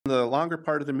The longer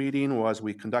part of the meeting was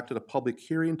we conducted a public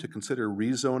hearing to consider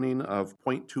rezoning of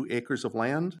 0.2 acres of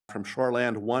land from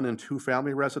Shoreland 1 and 2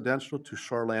 family residential to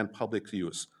Shoreland Public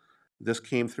Use. This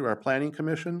came through our Planning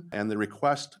Commission, and the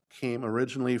request came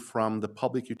originally from the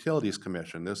Public Utilities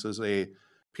Commission. This is a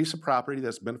piece of property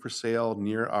that's been for sale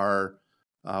near our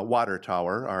water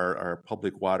tower, our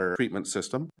public water treatment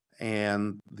system,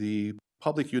 and the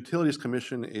Public Utilities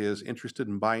Commission is interested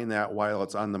in buying that while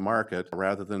it's on the market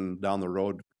rather than down the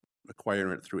road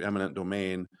acquiring it through eminent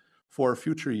domain for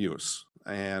future use.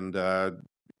 And,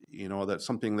 that's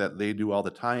something that they do all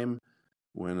the time.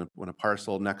 When a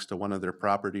parcel next to one of their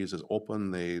properties is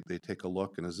open, they take a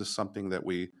look, and is this something that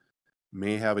we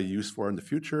may have a use for in the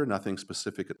future? Nothing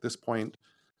specific at this point.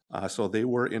 So they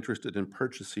were interested in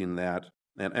purchasing that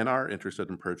and are interested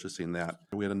in purchasing that.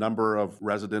 We had a number of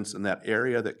residents in that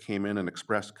area that came in and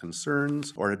expressed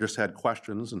concerns or just had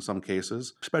questions in some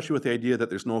cases, especially with the idea that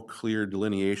there's no clear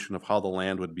delineation of how the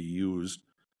land would be used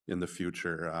in the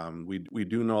future. We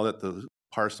do know that the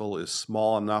parcel is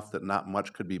small enough that not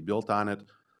much could be built on it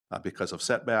because of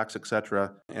setbacks,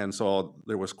 etc. And so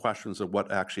there was questions of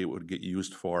what actually it would get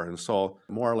used for. And so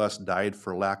more or less died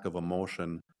for lack of a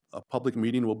motion. A public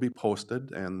meeting will be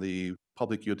posted, and the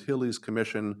Public Utilities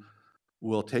Commission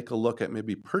will take a look at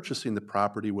maybe purchasing the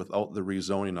property without the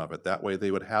rezoning of it. That way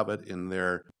they would have it in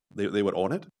their, they would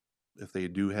own it. If they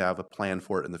do have a plan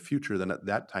for it in the future, then at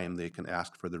that time they can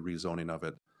ask for the rezoning of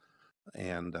it.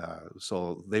 And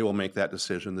so they will make that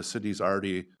decision. The city's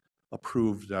already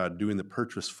approved doing the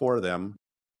purchase for them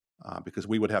because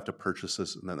we would have to purchase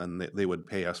this, and then they would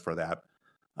pay us for that.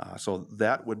 So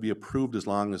that would be approved as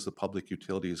long as the Public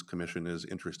Utilities Commission is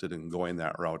interested in going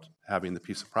that route, having the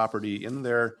piece of property in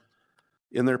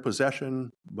their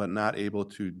possession, but not able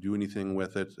to do anything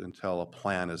with it until a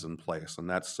plan is in place. And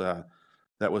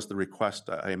that was the request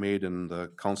I made, and the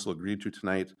council agreed to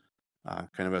tonight,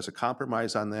 kind of as a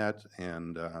compromise on that.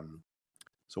 And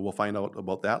so we'll find out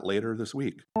about that later this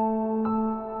week.